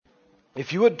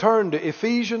If you would turn to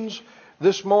Ephesians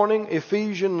this morning,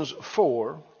 Ephesians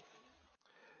 4,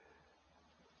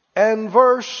 and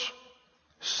verse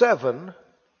 7,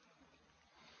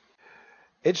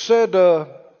 it said,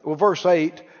 verse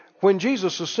 8, when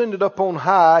Jesus ascended up on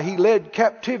high, he led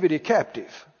captivity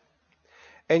captive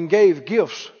and gave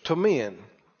gifts to men.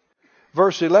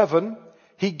 Verse 11,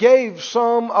 he gave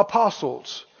some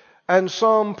apostles and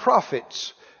some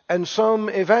prophets and some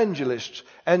evangelists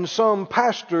and some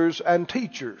pastors and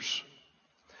teachers.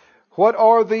 What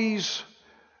are these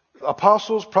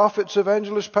apostles, prophets,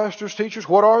 evangelists, pastors, teachers?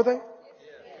 What are they?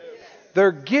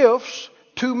 They're gifts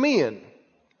to men.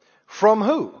 From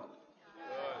who?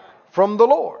 From the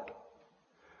Lord.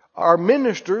 Our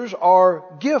ministers are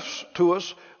gifts to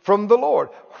us from the Lord.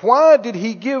 Why did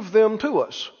he give them to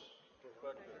us?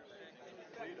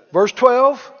 Verse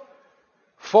 12,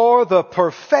 for the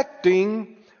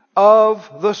perfecting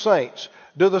of the saints.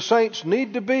 Do the saints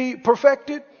need to be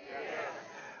perfected?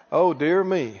 Oh, dear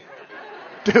me.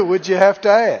 Would you have to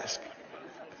ask?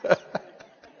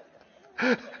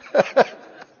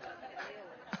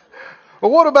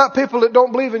 Well, what about people that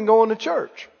don't believe in going to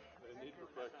church?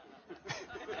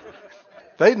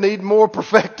 They need more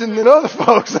perfecting than other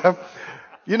folks.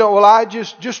 I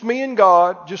just me and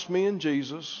God, just me and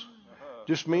Jesus,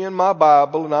 just me and my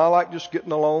Bible, and I like just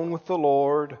getting alone with the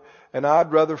Lord, and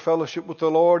I'd rather fellowship with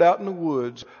the Lord out in the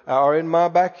woods or in my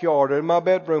backyard or in my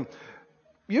bedroom.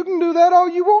 You can do that all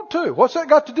you want to. What's that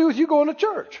got to do with you going to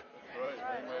church?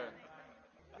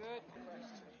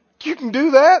 You can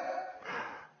do that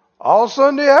all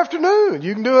Sunday afternoon.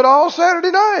 You can do it all Saturday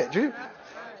night.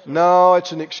 No,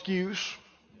 it's an excuse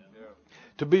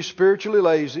to be spiritually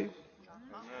lazy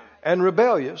and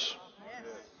rebellious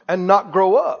and not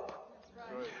grow up.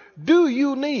 Do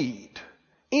you need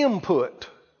input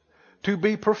to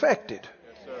be perfected?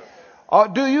 Or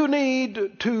do you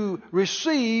need to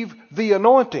receive the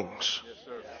anointings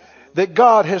that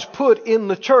God has put in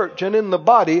the church and in the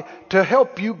body to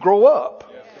help you grow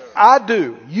up? I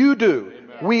do. You do.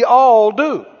 We all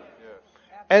do.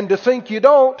 And to think you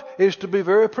don't is to be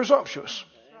very presumptuous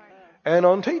and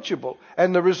unteachable.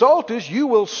 And the result is you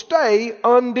will stay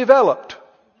undeveloped.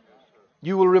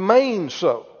 You will remain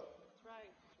so.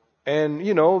 And,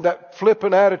 that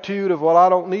flippant attitude of, well, I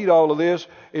don't need all of this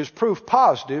is proof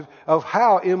positive of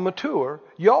how immature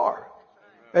you are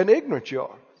and ignorant you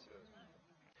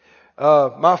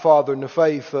are. My father in the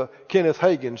faith, Kenneth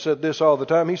Hagin, said this all the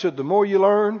time. He said, the more you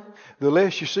learn, the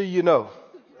less you see you know.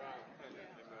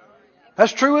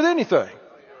 That's true with anything.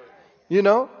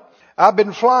 I've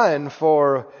been flying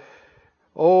for,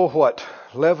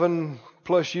 11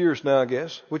 plus years now, I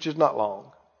guess, which is not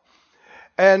long.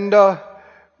 And,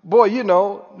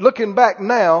 looking back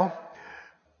now,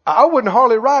 I wouldn't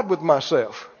hardly ride with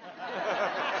myself.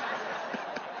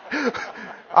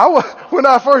 When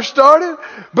I first started,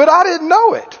 but I didn't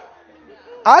know it.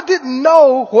 I didn't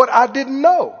know what I didn't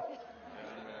know.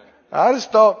 I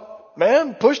just thought,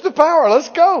 man, push the power, let's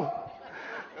go.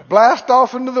 Blast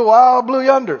off into the wild blue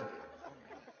yonder.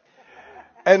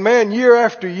 And man, year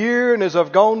after year, and as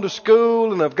I've gone to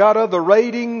school and I've got other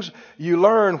ratings, you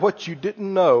learn what you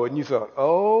didn't know. And you thought,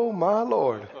 oh my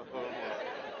Lord.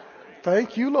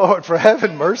 Thank you, Lord, for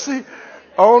having mercy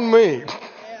on me.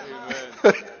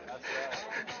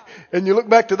 And you look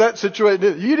back to that situation,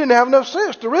 you didn't have enough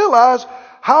sense to realize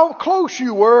how close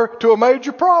you were to a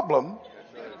major problem.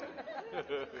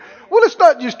 Well, it's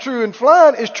not just true in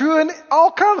flying, it's true in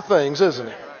all kinds of things, isn't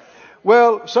it?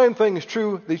 Well, same thing is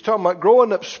true. He's talking about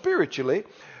growing up spiritually.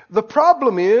 The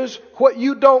problem is what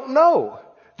you don't know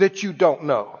that you don't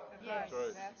know. Yes,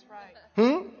 that's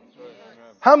right.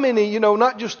 How many,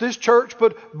 not just this church,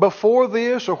 but before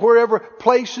this or wherever,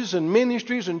 places and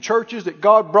ministries and churches that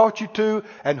God brought you to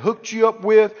and hooked you up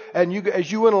with, and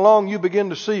as you went along, you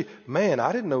begin to see, man,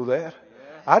 I didn't know that.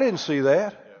 I didn't see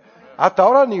that. I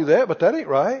thought I knew that, but that ain't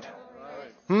right.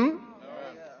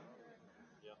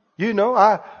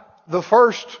 The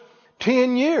first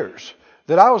 10 years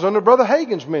that I was under Brother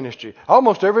Hagin's ministry,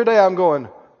 almost every day I'm going,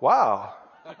 wow,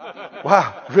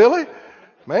 really?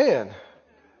 Man,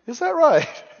 is that right?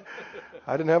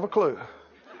 I didn't have a clue.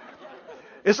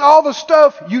 It's all the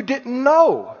stuff you didn't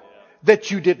know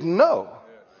that you didn't know.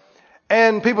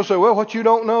 And people say, well, what you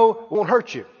don't know won't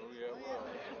hurt you.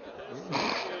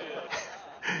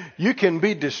 You can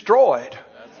be destroyed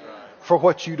for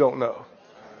what you don't know.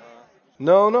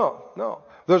 No.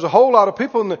 There's a whole lot of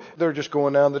people, and they're just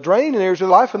going down the drain in areas of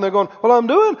life, and they're going, well, I'm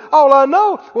doing all I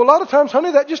know. Well, a lot of times,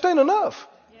 honey, that just ain't enough.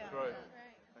 That's right.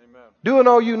 Amen. Doing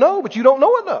all you know, but you don't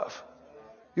know enough.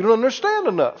 You don't understand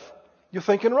enough. You're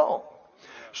thinking wrong.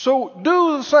 So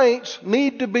do the saints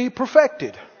need to be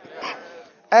perfected?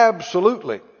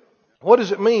 Absolutely. What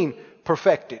does it mean,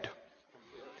 perfected?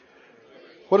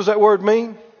 What does that word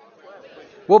mean?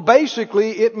 Well,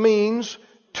 basically it means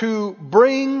to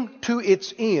bring to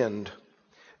its end,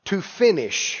 to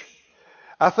finish.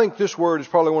 I think this word is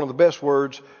probably one of the best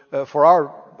words for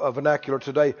our vernacular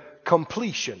today,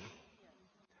 completion.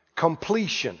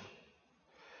 Completion.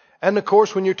 And of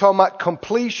course, when you're talking about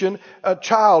completion, a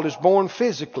child is born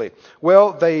physically.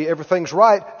 Well, everything's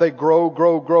right. They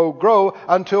grow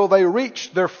until they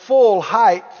reach their full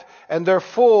height and their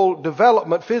full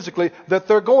development physically that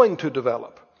they're going to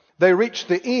develop. They reach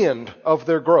the end of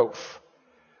their growth.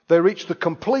 They reach the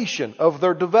completion of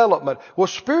their development. Well,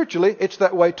 spiritually, it's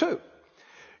that way too.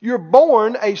 You're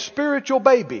born a spiritual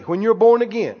baby when you're born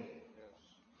again.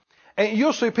 And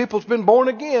you'll see people's been born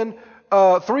again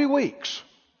 3 weeks.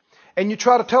 And you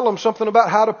try to tell them something about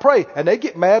how to pray, and they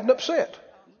get mad and upset.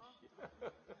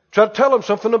 Try to tell them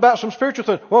something about some spiritual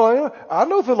thing. Well, I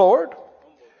know the Lord.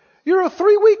 You're a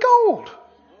 3-week-old.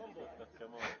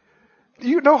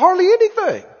 You know hardly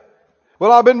anything.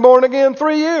 Well, I've been born again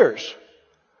 3 years.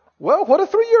 Well, what do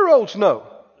 3-year-olds know?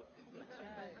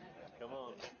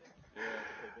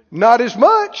 Not as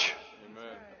much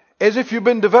as if you've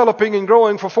been developing and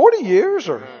growing for 40 years.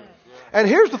 And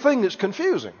here's the thing that's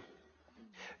confusing.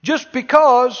 Just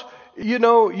because,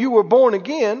 you were born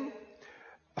again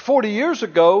 40 years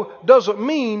ago doesn't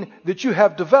mean that you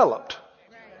have developed.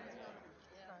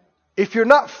 If you're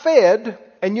not fed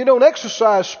and you don't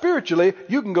exercise spiritually,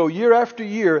 you can go year after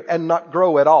year and not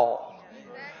grow at all.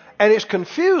 And it's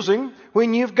confusing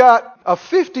when you've got a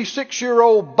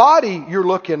 56-year-old body you're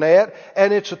looking at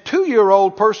and it's a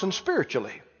 2-year-old person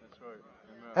spiritually.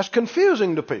 That's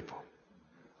confusing to people.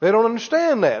 They don't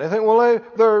understand that. They think, well,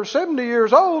 they're 70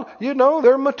 years old,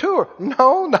 they're mature.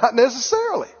 No, not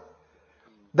necessarily.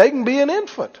 They can be an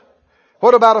infant.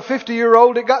 What about a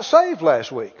 50-year-old that got saved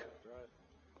last week?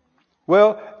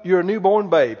 Well, you're a newborn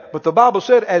babe. But the Bible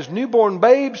said, as newborn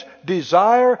babes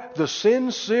desire the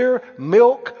sincere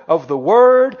milk of the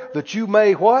Word, that you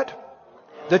may what?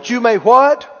 That you may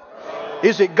what?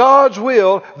 Is it God's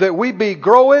will that we be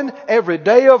growing every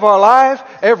day of our life?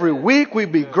 Every week we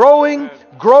be growing,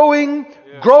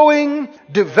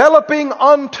 developing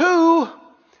unto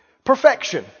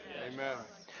perfection. Amen.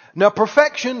 Now,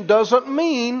 perfection doesn't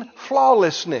mean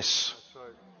flawlessness.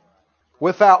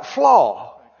 Without flaw.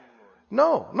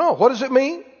 No. What does it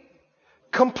mean?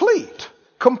 Complete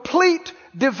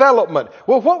development.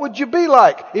 Well, what would you be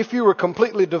like if you were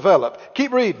completely developed?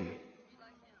 Keep reading.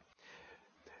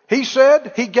 He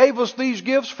said He gave us these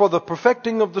gifts for the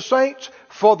perfecting of the saints,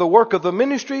 for the work of the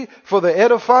ministry, for the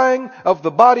edifying of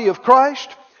the body of Christ,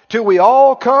 till we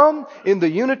all come in the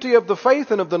unity of the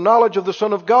faith and of the knowledge of the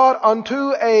Son of God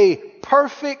unto a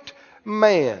perfect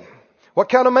man. What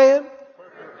kind of man?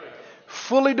 Perfect.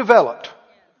 Fully developed.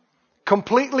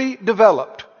 Completely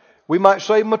developed. We might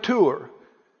say mature.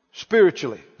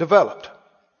 Spiritually developed.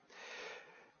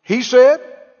 He said,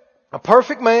 a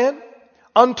perfect man,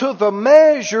 unto the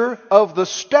measure of the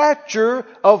stature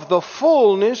of the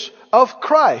fullness of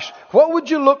Christ. What would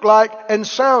you look like and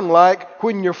sound like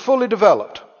when you're fully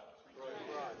developed?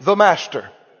 The Master.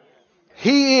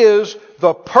 He is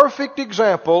the perfect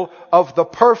example of the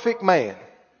perfect man.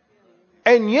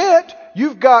 And yet,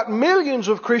 you've got millions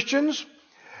of Christians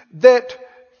that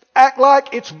act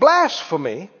like it's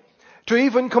blasphemy to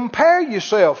even compare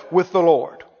yourself with the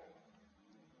Lord.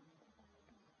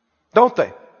 Don't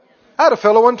they? I had a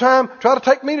fellow one time try to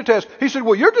take me to test. He said,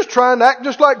 well, you're just trying to act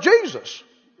just like Jesus.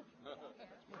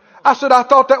 I said, I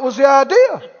thought that was the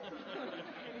idea.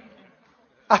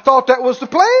 I thought that was the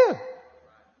plan.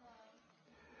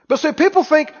 But see, people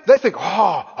think, what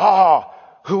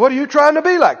are you trying to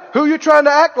be like? Who are you trying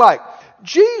to act like?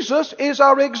 Jesus is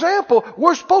our example.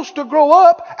 We're supposed to grow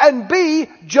up and be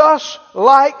just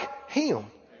like Him.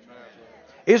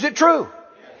 Is it true?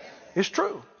 It's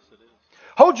true.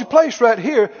 Hold your place right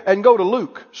here and go to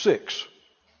Luke 6.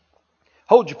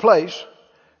 Hold your place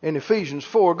in Ephesians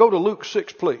 4. Go to Luke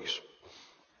 6, please.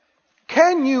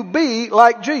 Can you be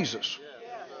like Jesus?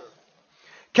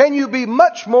 Can you be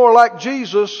much more like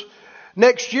Jesus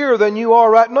next year than you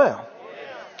are right now?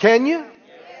 Can you?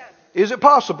 Is it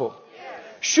possible?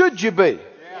 Should you be?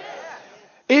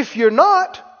 If you're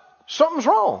not, something's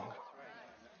wrong.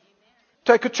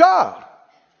 Take a child.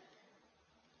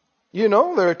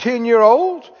 They're a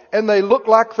 10-year-old and they look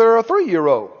like they're a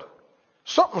 3-year-old.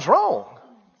 Something's wrong.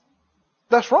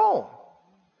 That's wrong.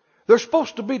 They're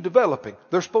supposed to be developing.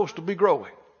 They're supposed to be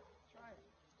growing.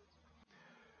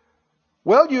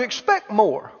 Well, you expect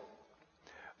more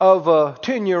of a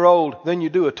 10-year-old than you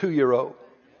do a 2-year-old.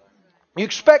 You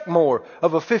expect more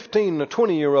of a 15 and a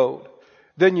 20-year-old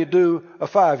than you do a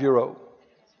 5-year-old.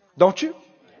 Don't you?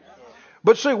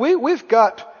 But see, we've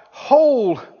got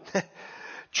whole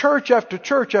church after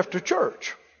church after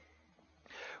church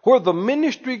where the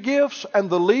ministry gifts and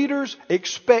the leaders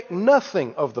expect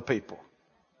nothing of the people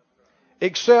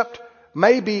except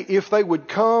maybe if they would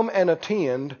come and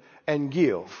attend and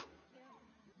give.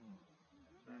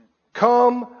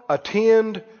 Come,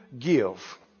 attend,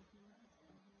 give.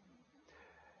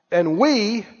 And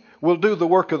we will do the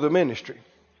work of the ministry.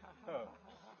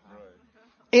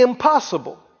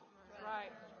 Impossible.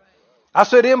 I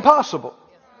said impossible.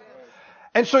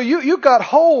 And so you got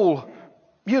whole,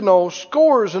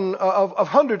 scores of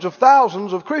hundreds of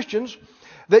thousands of Christians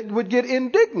that would get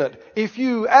indignant if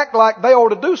you act like they ought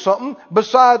to do something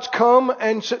besides come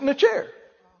and sit in a chair.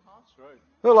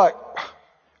 They're like,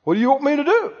 what do you want me to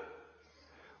do?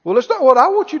 Well, it's not what I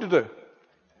want you to do.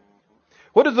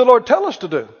 What did the Lord tell us to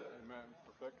do?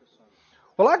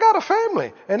 Well, I got a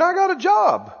family and I got a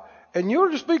job, and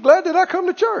you'll just be glad that I come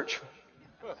to church.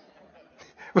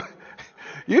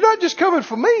 You're not just coming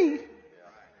for me.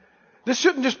 This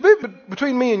shouldn't just be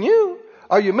between me and you.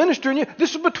 Are you ministering you?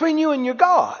 This is between you and your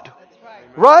God.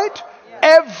 Right?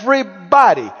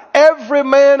 Everybody, every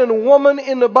man and woman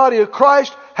in the body of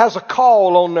Christ has a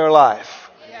call on their life.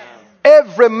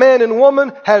 Every man and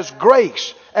woman has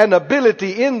grace and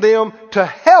ability in them to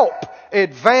help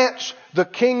advance the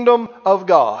kingdom of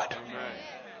God.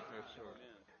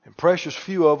 And precious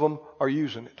few of them are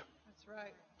using it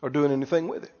or doing anything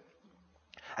with it.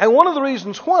 And one of the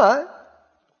reasons why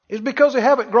is because they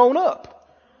haven't grown up.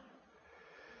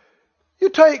 You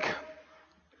take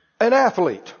an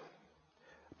athlete,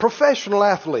 professional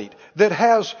athlete that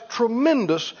has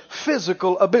tremendous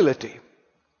physical ability.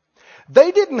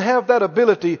 They didn't have that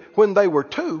ability when they were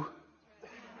 2.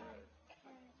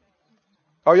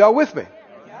 Are y'all with me?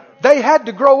 They had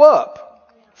to grow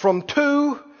up from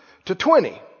 2 to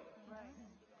 20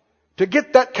 to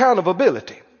get that kind of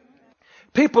ability.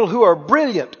 People who are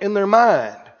brilliant in their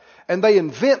mind and they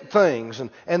invent things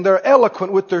and they're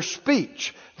eloquent with their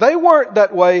speech, they weren't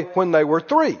that way when they were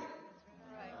 3.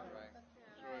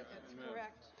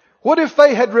 What if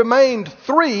they had remained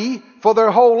 3 for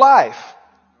their whole life?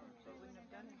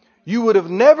 You would have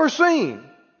never seen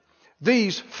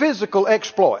these physical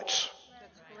exploits,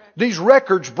 these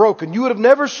records broken. You would have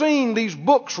never seen these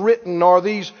books written or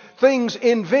these things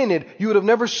invented. You would have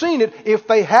never seen it if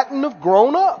they hadn't have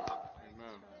grown up.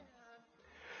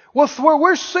 Well, where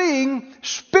we're seeing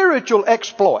spiritual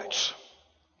exploits,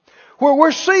 where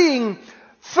we're seeing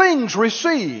things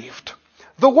received,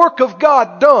 the work of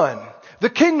God done, the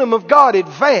kingdom of God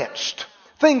advanced,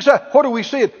 things, what do we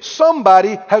see it?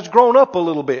 Somebody has grown up a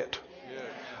little bit.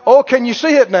 Oh, can you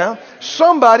see it now?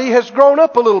 Somebody has grown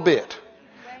up a little bit.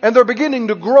 And they're beginning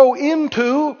to grow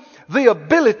into the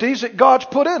abilities that God's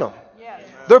put in them.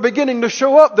 They're beginning to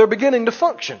show up. They're beginning to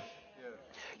function.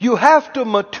 You have to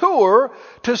mature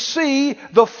to see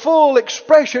the full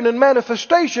expression and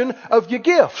manifestation of your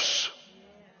gifts.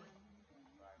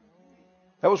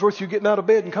 That was worth you getting out of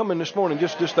bed and coming this morning.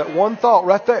 Just that one thought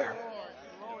right there.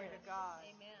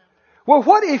 Well,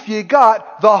 what if you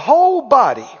got the whole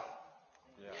body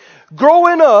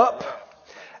growing up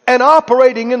and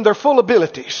operating in their full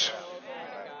abilities?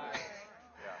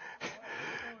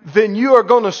 Then you are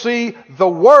going to see the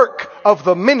work of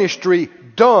the ministry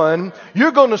done.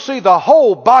 You're going to see the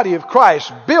whole body of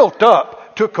Christ built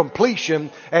up to completion,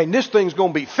 and this thing's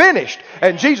going to be finished,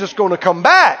 and Jesus is going to come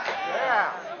back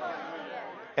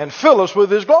and fill us with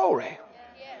His glory.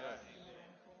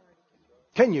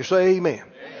 Can you say amen?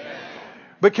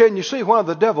 But can you see why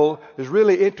the devil is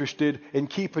really interested in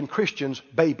keeping Christians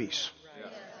babies?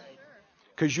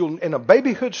 Because in a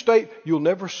babyhood state, you'll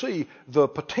never see the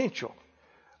potential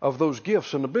of those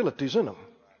gifts and abilities in them.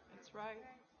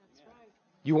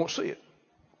 You won't see it.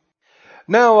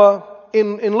 Now,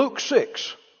 in Luke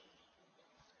 6,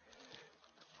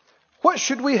 what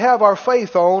should we have our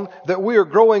faith on that we are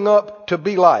growing up to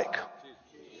be like?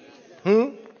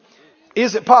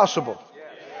 Is it possible?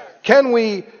 Can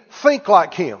we think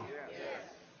like Him?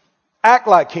 Act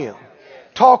like Him?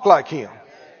 Talk like Him?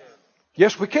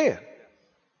 Yes, we can.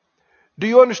 Do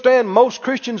you understand most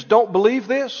Christians don't believe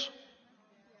this?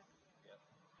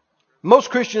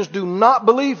 Most Christians do not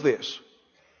believe this.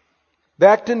 They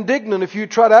act indignant if you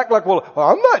try to act like, well,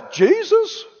 I'm not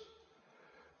Jesus.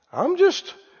 I'm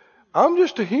just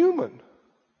a human.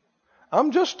 I'm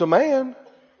just a man.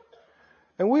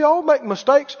 And we all make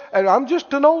mistakes. And I'm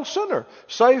just an old sinner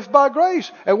saved by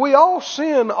grace. And we all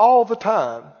sin all the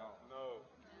time.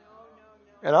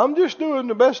 And I'm just doing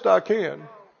the best I can.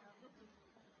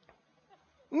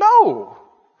 No.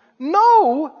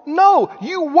 No.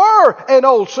 You were an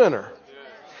old sinner.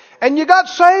 And you got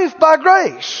saved by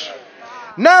grace.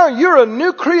 Now you're a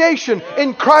new creation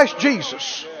in Christ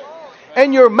Jesus.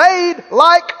 And you're made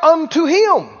like unto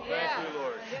Him.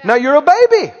 Now you're a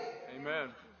baby.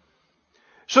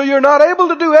 So you're not able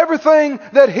to do everything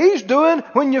that He's doing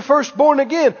when you're first born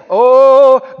again.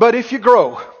 Oh, but if you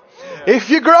grow,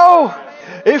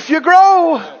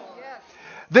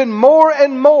 then more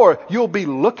and more you'll be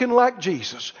looking like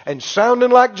Jesus and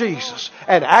sounding like Jesus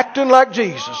and acting like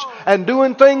Jesus and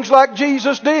doing things like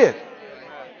Jesus did.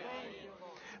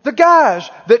 The guys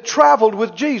that traveled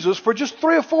with Jesus for just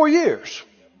 3 or 4 years.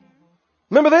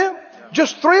 Remember them?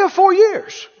 Just 3 or 4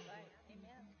 years.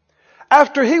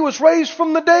 After He was raised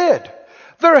from the dead,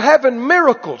 they're having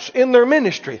miracles in their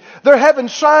ministry. They're having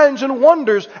signs and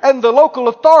wonders, and the local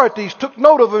authorities took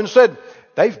note of them and said,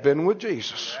 they've been with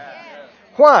Jesus.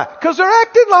 Why? Because they're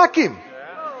acting like Him.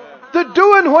 They're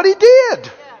doing what He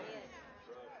did.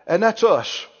 And that's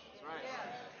us.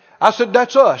 I said,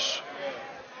 that's us.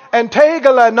 And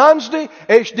tegala nansdi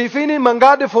es defini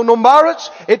mangade fonombarats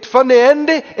et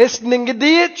faneende es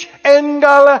ningediich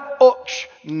engala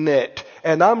ochnet.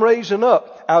 And I'm raising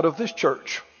up out of this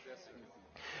church.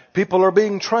 People are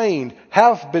being trained,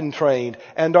 have been trained,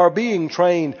 and are being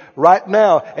trained right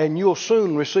now, and you'll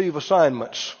soon receive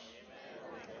assignments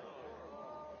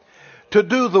to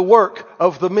do the work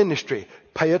of the ministry.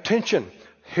 Pay attention.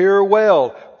 Hear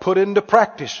well. Put into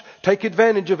practice. Take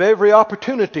advantage of every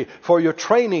opportunity, for your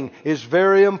training is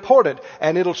very important,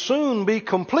 and it'll soon be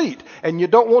complete. And you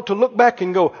don't want to look back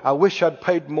and go, I wish I'd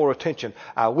paid more attention.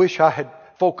 I wish I had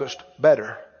focused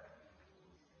better.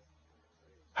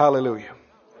 Hallelujah.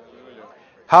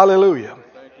 Hallelujah.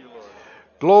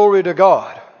 Glory to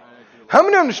God. How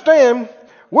many understand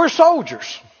we're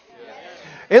soldiers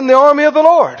in the army of the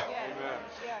Lord?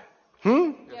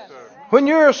 When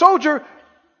you're a soldier,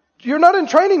 you're not in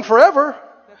training forever.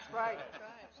 That's right.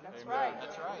 That's right.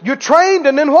 You're trained,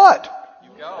 and then what?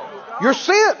 You're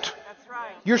sent. That's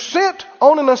right. You're sent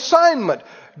on an assignment.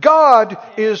 God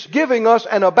is giving us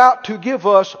and about to give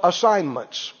us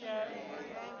assignments.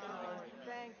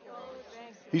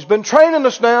 He's been training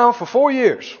us now for 4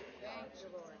 years.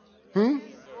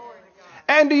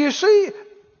 And do you see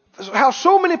how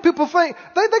so many people think,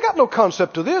 they got no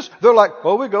concept of this. They're like,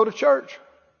 well, we go to church.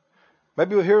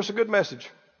 Maybe we'll hear us a good message.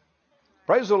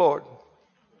 Praise the Lord.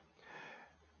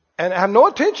 And have no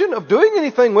intention of doing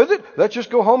anything with it. Let's just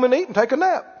go home and eat and take a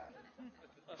nap.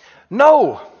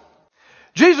 No.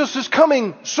 Jesus is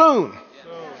coming soon.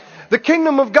 The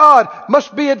kingdom of God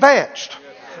must be advanced.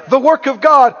 The work of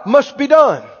God must be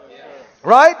done.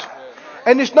 Right?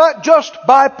 And it's not just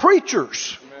by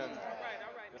preachers.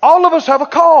 All of us have a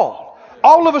call.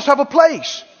 All of us have a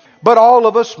place. But all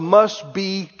of us must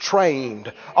be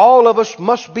trained. All of us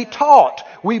must be taught.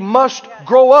 We must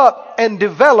grow up and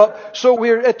develop so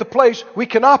we're at the place we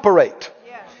can operate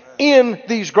in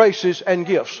these graces and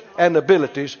gifts and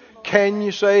abilities. Can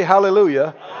you say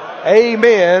hallelujah?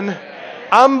 Amen.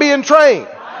 I'm being trained.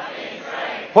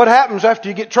 What happens after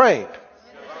you get trained?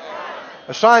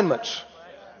 Assignments.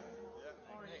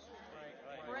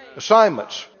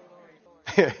 Assignments.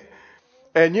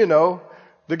 And you know,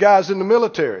 the guys in the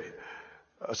military,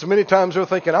 so many times they're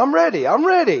thinking, I'm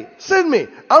ready, send me,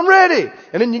 I'm ready.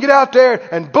 And then you get out there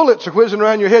and bullets are whizzing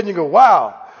around your head and you go,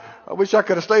 wow, I wish I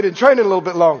could have stayed in training a little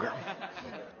bit longer.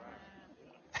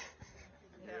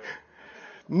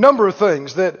 Number of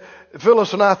things that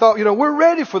Phyllis and I thought, we're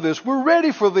ready for this.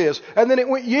 And then it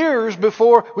went years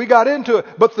before we got into it.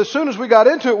 But as soon as we got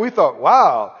into it, we thought,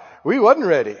 wow, we wasn't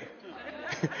ready.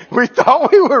 We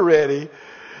thought we were ready.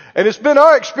 And it's been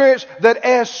our experience that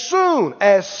as soon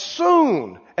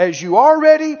as you are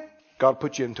ready, God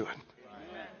puts you into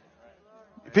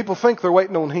it. People think they're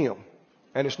waiting on Him,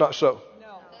 and it's not so.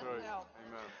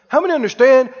 How many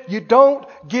understand you don't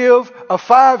give a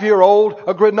 5-year-old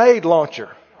a grenade launcher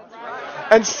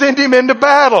and send him into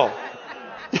battle?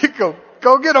 You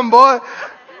go get him, boy.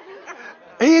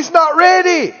 He's not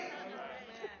ready.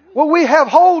 Well, we have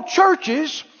whole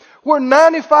churches where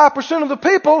 95% of the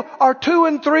people are 2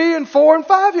 and 3 and 4 and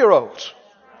 5-year-olds.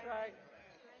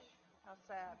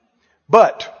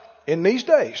 But in these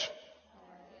days,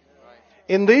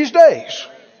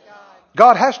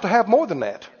 God has to have more than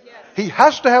that. He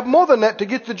has to have more than that to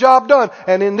get the job done.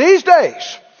 And in these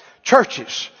days,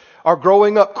 churches are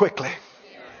growing up quickly.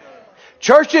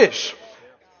 Churches,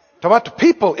 talking about the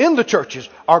people in the churches,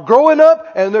 are growing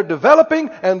up and they're developing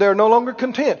and they're no longer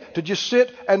content to just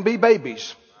sit and be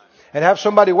babies and have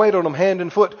somebody wait on them hand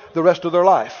and foot the rest of their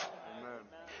life. Amen.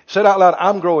 Say it out loud,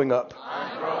 I'm growing up.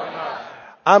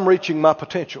 I'm reaching my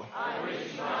potential.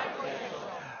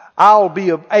 I'll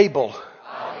be able,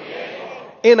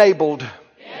 enabled,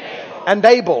 and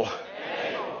able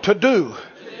to do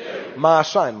my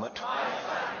assignment.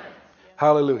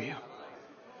 Hallelujah.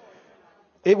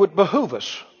 It would behoove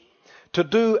us to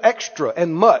do extra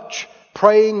and much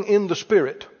praying in the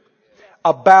Spirit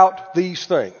about these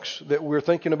things that we're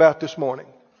thinking about this morning.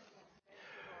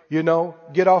 You know,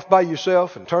 get off by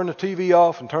yourself and turn the TV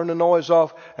off and turn the noise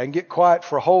off and get quiet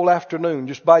for a whole afternoon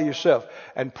just by yourself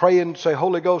and pray and say,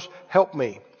 Holy Ghost, help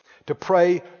me to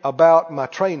pray about my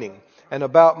training and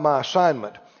about my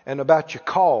assignment and about your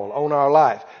call on our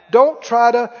life. Don't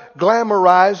try to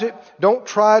glamorize it. Don't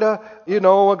try to,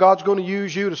 God's going to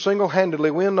use you to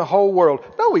single-handedly win the whole world.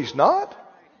 No, He's not.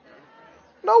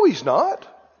 No, He's not.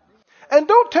 And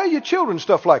don't tell your children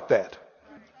stuff like that.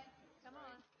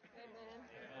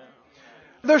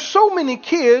 There's so many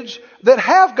kids that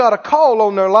have got a call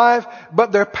on their life,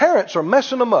 but their parents are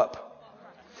messing them up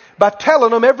by telling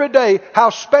them every day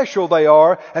how special they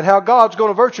are and how God's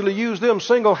going to virtually use them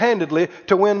single-handedly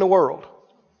to win the world.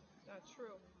 That's true.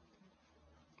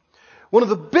 One of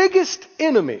the biggest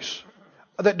enemies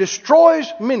that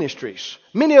destroys ministries,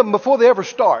 many of them before they ever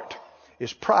start,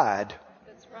 is pride.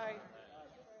 That's right.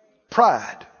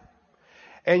 Pride.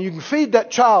 And you can feed that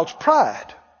child's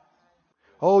pride.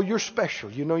 Oh, you're special.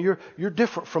 You're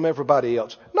different from everybody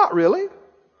else. Not really.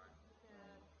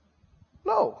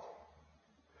 No.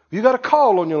 You got a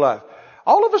call on your life.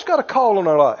 All of us got a call on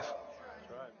our life.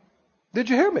 Did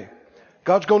you hear me?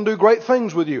 God's going to do great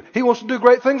things with you. He wants to do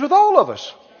great things with all of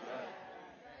us.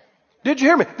 Did you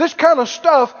hear me? This kind of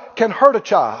stuff can hurt a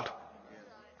child.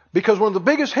 Because one of the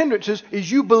biggest hindrances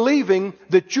is you believing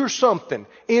that you're something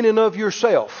in and of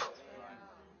yourself.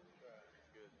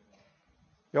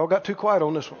 Y'all got too quiet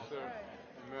on this one. True.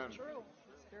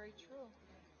 It's very true.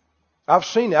 I've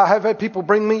seen it. I have had people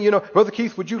bring me, Brother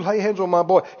Keith, would you lay hands on my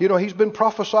boy? He's been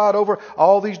prophesied over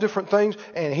all these different things,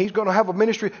 and he's going to have a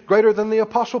ministry greater than the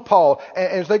Apostle Paul. And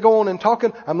as they go on and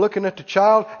talking, I'm looking at the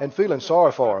child and feeling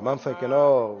sorry for him. I'm thinking,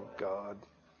 oh, God,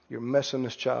 you're messing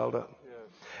this child up.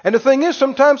 And the thing is,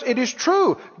 sometimes it is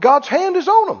true. God's hand is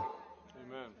on them.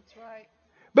 That's right.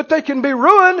 But they can be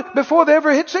ruined before they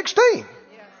ever hit 16.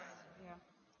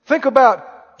 Think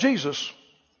about Jesus'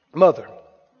 mother.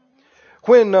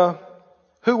 When,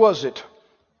 who was it?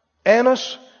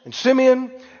 Annas and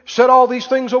Simeon said all these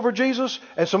things over Jesus,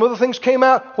 and some other things came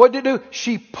out. What did it do?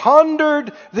 She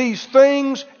pondered these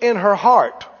things in her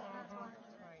heart.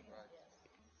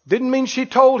 Didn't mean she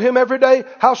told him every day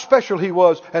how special he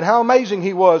was and how amazing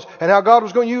he was and how God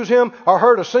was going to use him or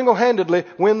her to single-handedly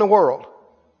win the world.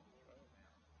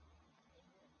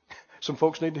 Some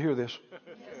folks need to hear this.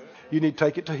 You need to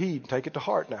take it to heed, take it to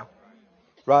heart now.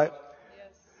 Right?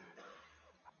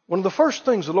 One of the first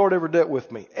things the Lord ever dealt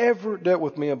with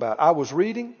me about, I was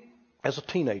reading as a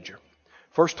teenager.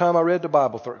 First time I read the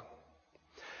Bible through.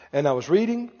 And I was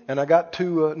reading and I got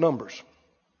to Numbers.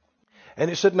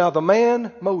 And it said, now the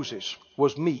man Moses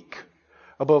was meek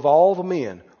above all the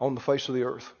men on the face of the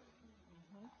earth.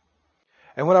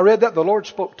 And when I read that, the Lord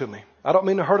spoke to me. I don't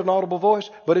mean to hurt an audible voice,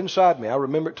 but inside me, I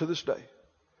remember it to this day.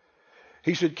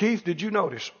 He said, Keith, did you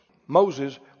notice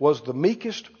Moses was the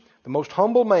meekest, the most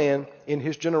humble man in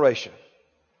his generation?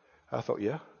 I thought,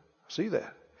 yeah, I see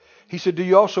that. He said, do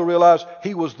you also realize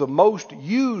he was the most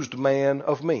used man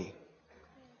of me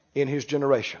in his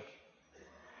generation?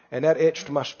 And that etched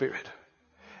my spirit.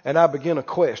 And I began a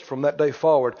quest from that day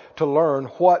forward to learn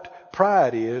what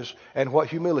pride is and what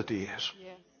humility is.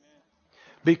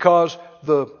 Because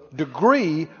the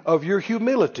degree of your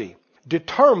humility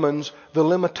determines the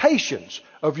limitations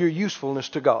of your usefulness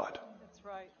to God. That's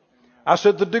right. I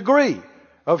said the degree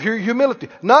of your humility.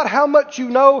 Not how much you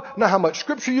know, not how much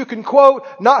scripture you can quote,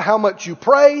 not how much you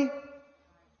pray.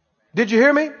 Did you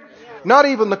hear me? Not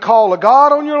even the call of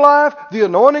God on your life, the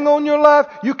anointing on your life.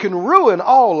 You can ruin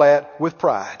all that with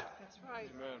pride. That's right.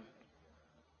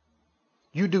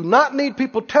 You do not need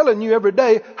people telling you every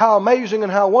day how amazing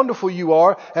and how wonderful you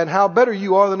are and how better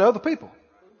you are than other people.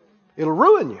 It'll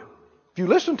ruin you if you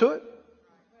listen to it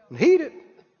and heed it.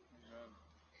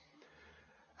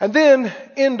 And then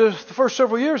into the first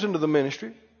several years into the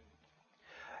ministry,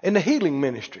 in the healing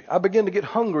ministry, I began to get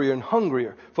hungrier and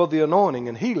hungrier for the anointing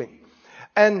and healing.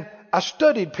 And I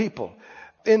studied people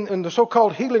in the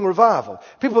so-called healing revival,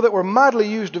 people that were mightily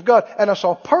used of God. And I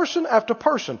saw person after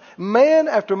person, man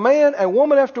after man and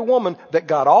woman after woman that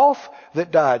got off,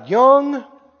 that died young,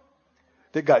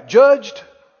 that got judged.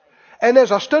 And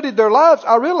as I studied their lives,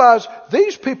 I realized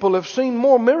these people have seen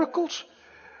more miracles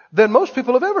than most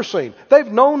people have ever seen.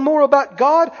 They've known more about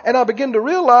God. And I began to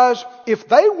realize if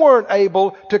they weren't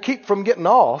able to keep from getting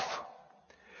off,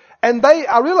 And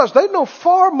I realized they know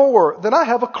far more than I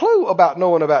have a clue about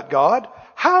knowing about God.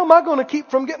 How am I going to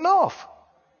keep from getting off?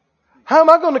 How am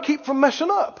I going to keep from messing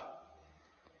up?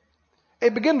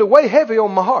 It began to weigh heavy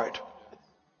on my heart.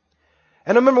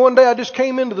 And I remember one day I just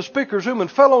came into the speaker's room and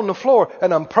fell on the floor,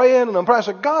 and I'm praying and I'm praying. I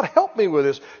said, God, help me with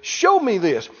this. Show me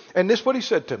this. And this is what he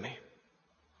said to me.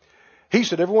 He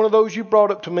said, every one of those you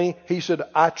brought up to me, he said,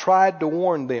 I tried to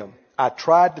warn them. I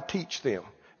tried to teach them.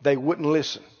 They wouldn't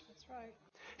listen. That's right.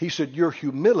 He said, your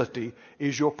humility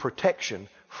is your protection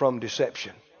from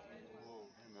deception.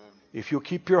 If you'll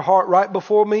keep your heart right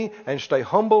before me and stay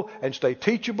humble and stay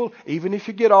teachable, even if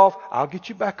you get off, I'll get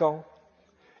you back on.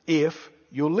 If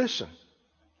you'll listen.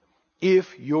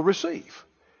 If you'll receive.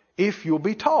 If you'll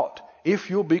be taught. If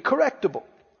you'll be correctable.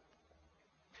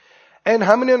 And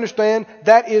how many understand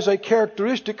that is a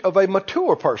characteristic of a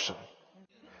mature person?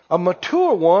 A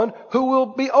mature one who will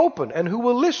be open and who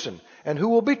will listen and who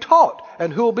will be taught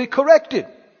and who will be corrected.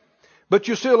 But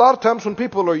you see a lot of times when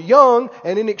people are young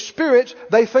and inexperienced,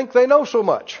 they think they know so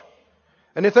much.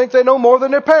 And they think they know more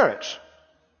than their parents.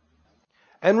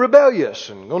 And rebellious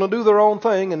and going to do their own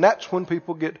thing. And that's when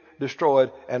people get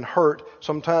destroyed and hurt,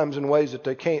 sometimes in ways that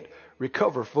they can't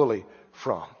recover fully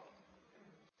from.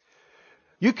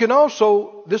 You can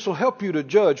also, this will help you to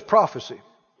judge prophecy.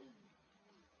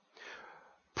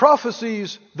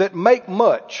 Prophecies that make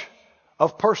much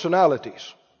of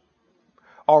personalities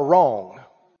are wrong.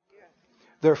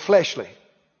 They're fleshly.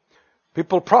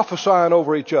 People prophesying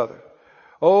over each other.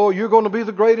 Oh, you're going to be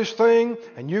the greatest thing,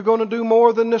 and you're going to do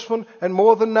more than this one, and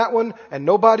more than that one, and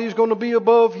nobody's going to be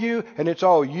above you, and it's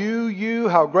all you,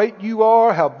 how great you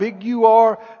are, how big you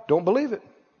are. Don't believe it.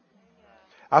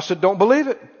 I said, don't believe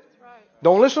it.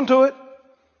 Don't listen to it.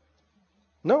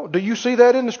 No. Do you see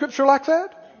that in the Scripture like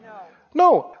that?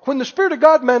 No. When the Spirit of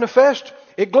God manifests,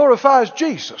 it glorifies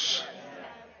Jesus.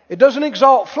 It doesn't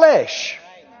exalt flesh.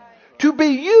 To be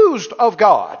used of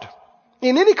God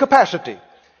in any capacity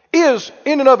is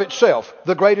in and of itself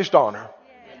the greatest honor.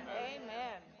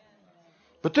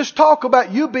 But this talk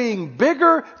about you being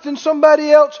bigger than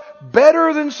somebody else,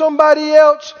 better than somebody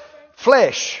else,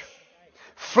 flesh.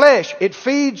 Flesh, it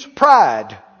feeds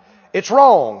pride. It's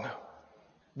wrong.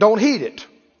 Don't heed it.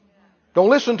 Don't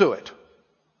listen to it.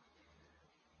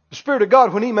 The Spirit of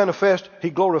God, when He manifests, He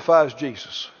glorifies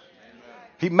Jesus.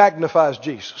 He magnifies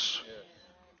Jesus.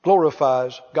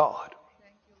 Glorifies God.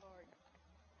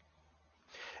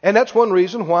 And that's one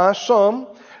reason why some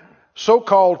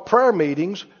so-called prayer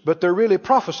meetings, but they're really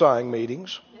prophesying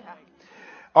meetings,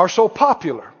 are so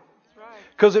popular.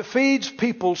 Because it feeds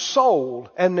people's soul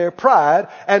and their pride,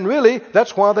 and really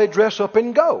that's why they dress up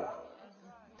and go.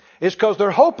 It's because they're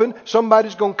hoping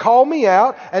somebody's going to call me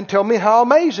out and tell me how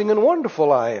amazing and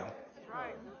wonderful I am.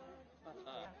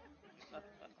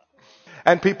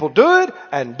 And people do it,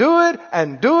 and do it,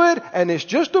 and do it, and it's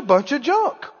just a bunch of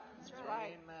junk.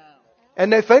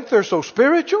 And they think they're so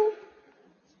spiritual,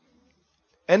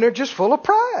 and they're just full of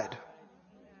pride.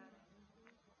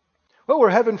 Well, we're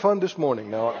having fun this morning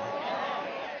now.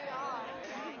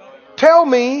 Tell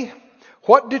me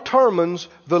what determines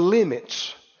the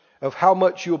limits of how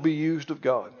much you'll be used of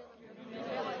God.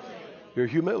 Your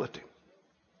humility.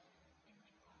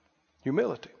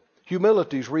 Humility.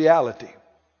 Humility is reality.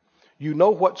 You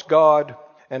know what's God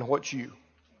and what's you.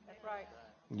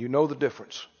 You know the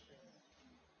difference.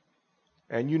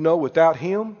 And you know without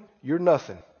Him, you're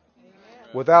nothing.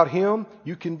 Without Him,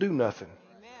 you can do nothing.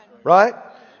 Right?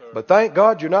 But thank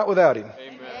God you're not without Him.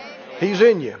 He's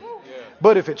in you.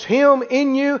 But if it's Him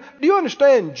in you, do you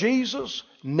understand Jesus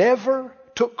never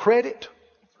took credit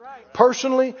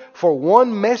personally for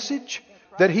one message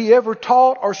that He ever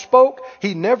taught or spoke?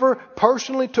 He never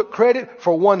personally took credit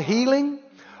for one healing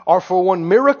or for one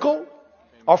miracle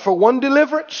or for one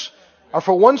deliverance or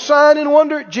for one sign and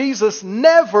wonder. Jesus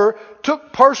never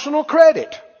took personal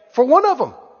credit for one of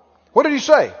them. What did He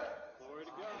say?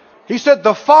 He said,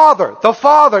 the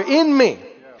Father in me.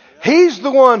 He's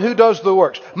the one who does the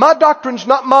works. My doctrine's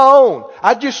not my own.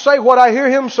 I just say what I hear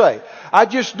Him say. I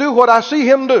just do what I see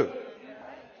Him do.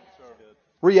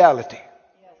 Reality.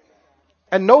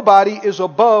 And nobody is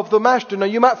above the Master. Now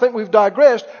you might think we've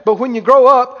digressed, but when you grow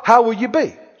up, how will you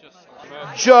be?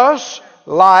 Just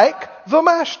like the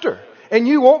Master. And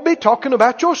you won't be talking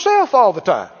about yourself all the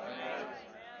time.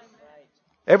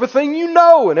 Everything you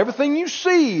know and everything you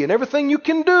see and everything you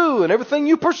can do and everything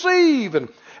you perceive and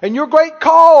your great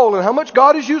call and how much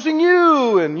God is using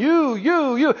you and you.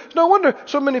 It's no wonder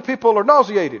so many people are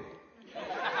nauseated.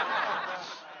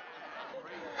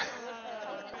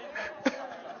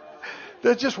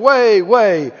 There's just way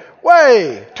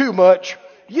too much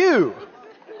you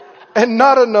and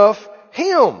not enough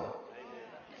Him.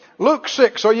 Luke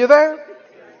 6, are you there?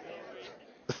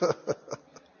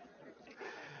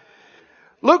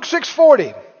 Luke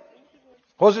 6:40.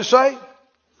 What does it say?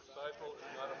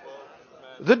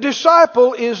 The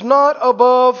disciple is not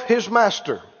above his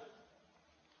master.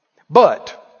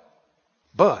 But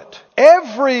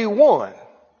everyone,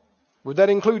 would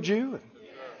that include you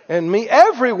and me?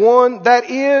 Everyone that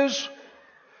is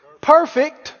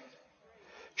perfect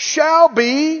shall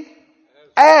be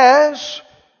as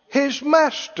his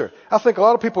master. I think a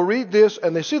lot of people read this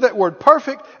and they see that word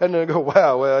perfect and they go,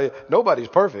 wow, well, nobody's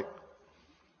perfect.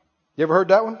 You ever heard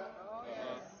that one?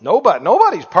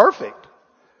 Nobody's perfect.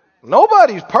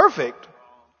 Nobody's perfect.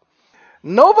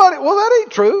 Nobody, well, that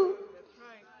ain't true.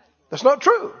 That's not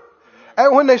true.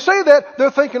 And when they say that, they're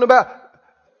thinking about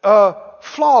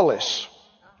flawless.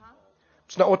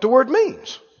 It's not what the word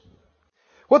means.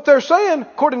 What they're saying,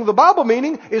 according to the Bible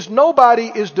meaning, is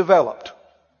nobody is developed.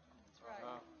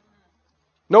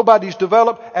 Nobody's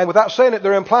developed, and without saying it,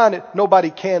 they're implying it, nobody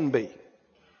can be.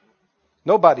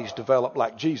 Nobody's developed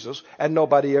like Jesus, and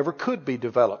nobody ever could be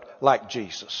developed like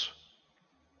Jesus.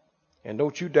 And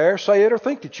don't you dare say it or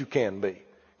think that you can be,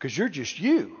 because you're just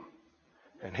you,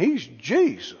 and He's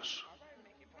Jesus.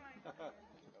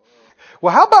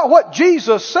 Well, how about what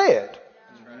Jesus said?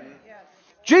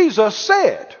 Jesus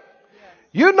said,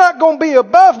 you're not going to be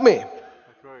above me.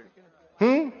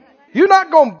 You're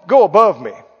not going to go above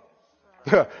me.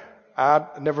 I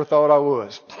never thought I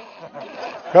was.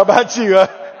 How about you?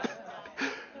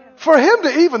 For Him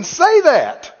to even say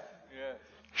that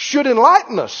should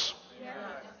enlighten us.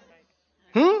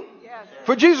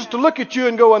 For Jesus to look at you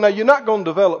and go, well, now you're not going to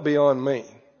develop beyond me.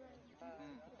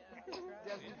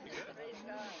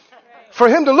 For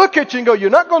Him to look at you and go, you're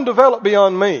not going to develop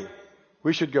beyond me.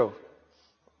 We should go,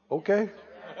 okay.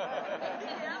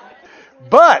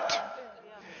 But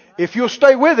if you'll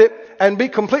stay with it and be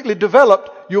completely developed,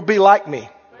 you'll be like me.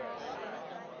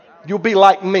 You'll be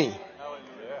like me.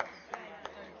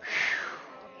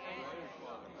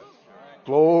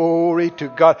 Glory to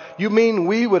God. You mean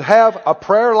we would have a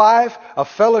prayer life, a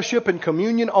fellowship and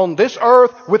communion on this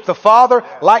earth with the Father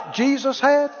like Jesus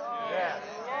had?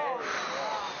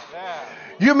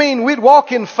 You mean we'd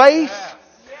walk in faith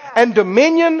and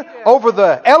dominion over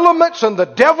the elements and the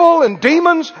devil and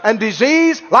demons and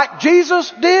disease like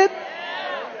Jesus did?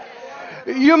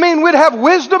 You mean we'd have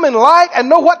wisdom and light and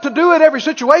know what to do in every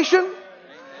situation?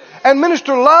 And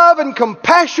minister love and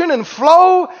compassion and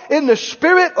flow in the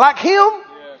Spirit like Him?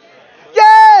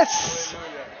 Yes!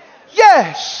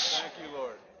 Yes!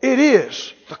 It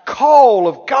is the call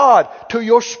of God to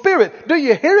your spirit. Do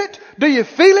you hear it? Do you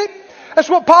feel it? That's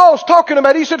what Paul's talking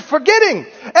about. He said, forgetting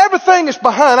everything is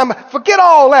behind. Forget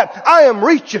all that. I am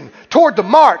reaching toward the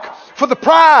mark for the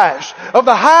prize of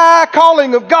the high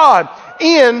calling of God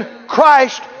in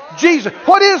Christ Jesus.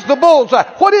 What is the bullseye?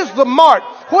 What is the mark?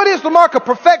 What is the mark of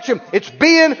perfection? It's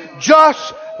being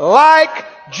just like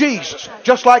Jesus.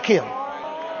 Just like Him.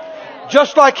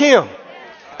 Just like Him.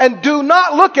 And do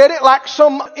not look at it like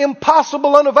some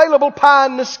impossible, unavailable pie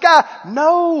in the sky.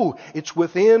 No, it's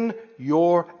within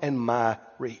your and my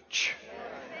reach.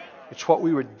 It's what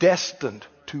we were destined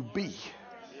to be.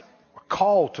 We're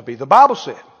called to be. The Bible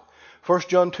said, 1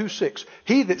 John 2:6,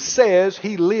 he that says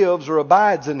he lives or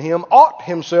abides in Him ought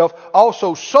himself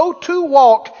also so to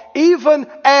walk even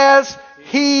as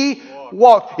He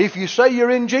walked. If you say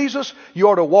you're in Jesus, you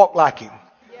ought to walk like Him.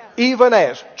 Even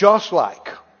as, just like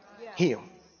Him.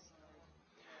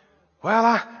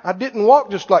 Well, I didn't walk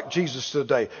just like Jesus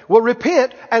today. Well,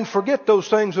 repent and forget those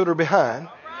things that are behind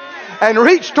and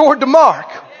reach toward the mark.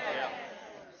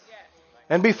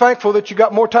 And be thankful that you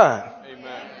got more time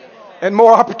and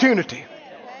more opportunity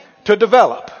to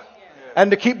develop and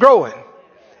to keep growing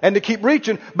and to keep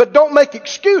reaching. But don't make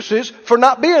excuses for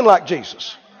not being like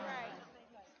Jesus.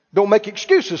 Don't make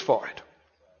excuses for it.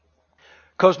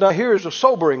 Because now here's a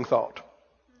sobering thought.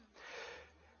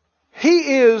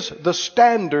 He is the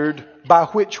standard by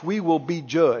which we will be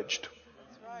judged.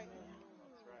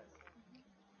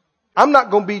 I'm not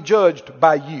going to be judged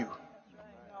by you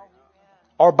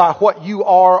or by what you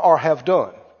are or have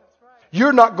done.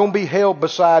 You're not going to be held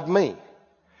beside me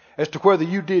as to whether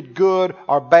you did good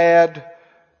or bad.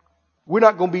 We're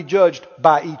not going to be judged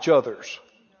by each other's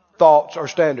thoughts or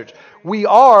standards. We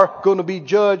are going to be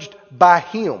judged by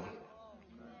Him.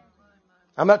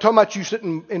 I'm not talking about you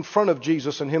sitting in front of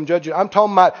Jesus and Him judging. I'm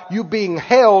talking about you being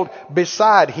held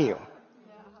beside Him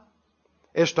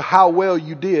as to how well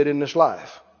you did in this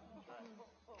life.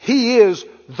 He is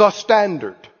the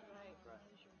standard.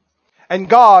 And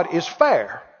God is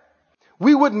fair.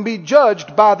 We wouldn't be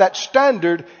judged by that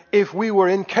standard if we were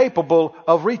incapable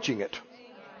of reaching it.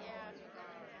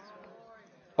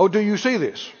 Oh, do you see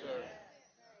this?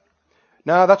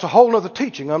 Now, that's a whole other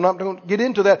teaching. I'm not going to get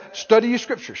into that. Study your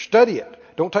scripture. Study it.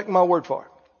 Don't take my word for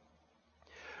it.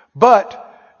 But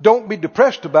don't be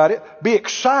depressed about it. Be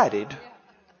excited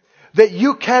that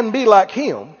you can be like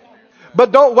Him.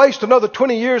 But don't waste another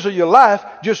 20 years of your life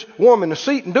just warming the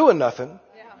seat and doing nothing.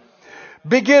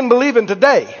 Begin believing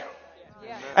today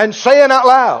and saying out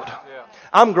loud,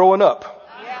 I'm growing up.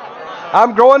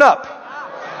 I'm growing up.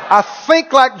 I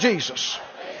think like Jesus.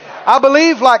 I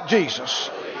believe like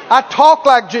Jesus. I talk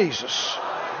like Jesus.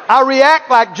 I react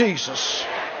like Jesus.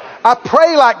 I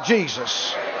pray like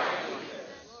Jesus.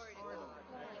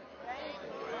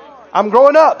 I'm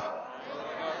growing up.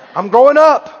 I'm growing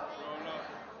up.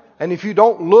 And if you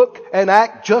don't look and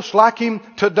act just like Him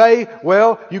today,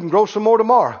 well, you can grow some more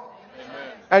tomorrow.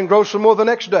 And grow some more the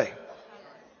next day.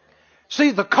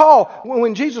 See, the call,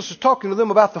 when Jesus is talking to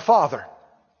them about the Father,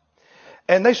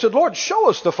 and they said, Lord, show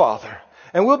us the Father,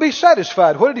 and we'll be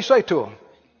satisfied. What did He say to them?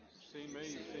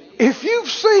 If you've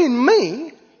seen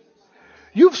me,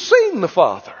 you've seen the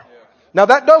Father. Now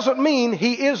that doesn't mean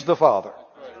He is the Father.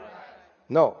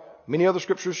 No. Many other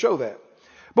scriptures show that.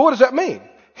 But what does that mean?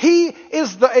 He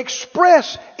is the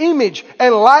express image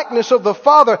and likeness of the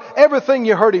Father. Everything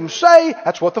you heard Him say,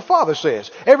 that's what the Father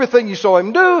says. Everything you saw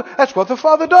Him do, that's what the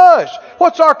Father does.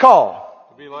 What's our call?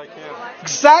 To be like Him.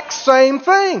 Exact same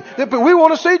thing. We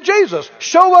want to see Jesus.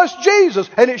 Show us Jesus.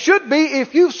 And it should be,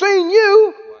 if you've seen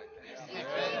you.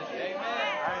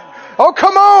 Oh,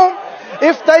 come on.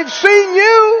 If they've seen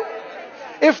you,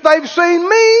 if they've seen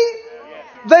me,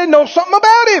 they know something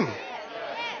about Him.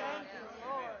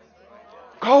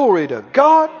 Glory to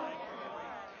God.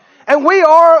 And we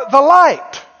are the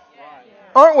light.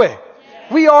 Aren't we?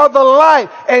 We are the light.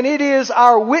 And it is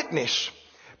our witness.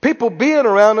 People being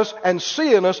around us and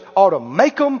seeing us ought to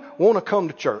make them want to come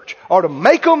to church. Ought to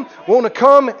make them want to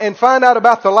come and find out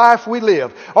about the life we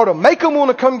live. Ought to make them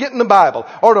want to come get in the Bible.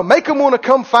 Ought to make them want to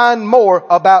come find more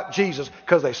about Jesus.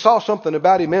 Because they saw something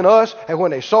about Him in us. And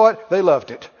when they saw it, they loved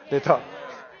it. They thought,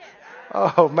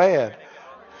 oh man.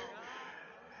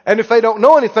 And if they don't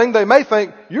know anything, they may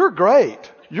think, you're great.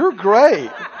 You're great.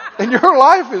 And your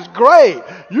life is great.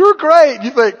 You're great.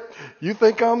 You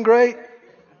think I'm great?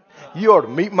 You ought to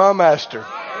meet my master.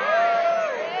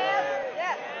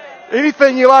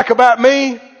 Anything you like about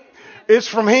me, it's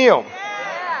from Him.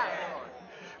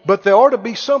 But there ought to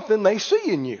be something they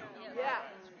see in you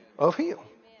of Him.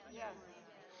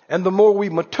 And the more we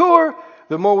mature,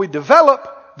 the more we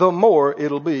develop, the more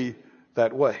it'll be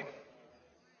that way.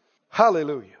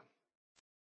 Hallelujah.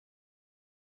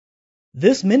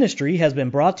 This ministry has been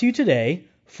brought to you today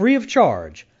free of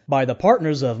charge by the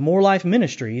partners of More Life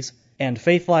Ministries and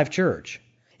Faith Life Church.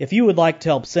 If you would like to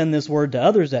help send this word to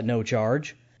others at no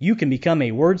charge, you can become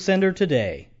a word sender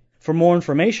today. For more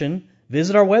information,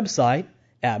 visit our website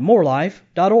at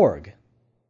morelife.org.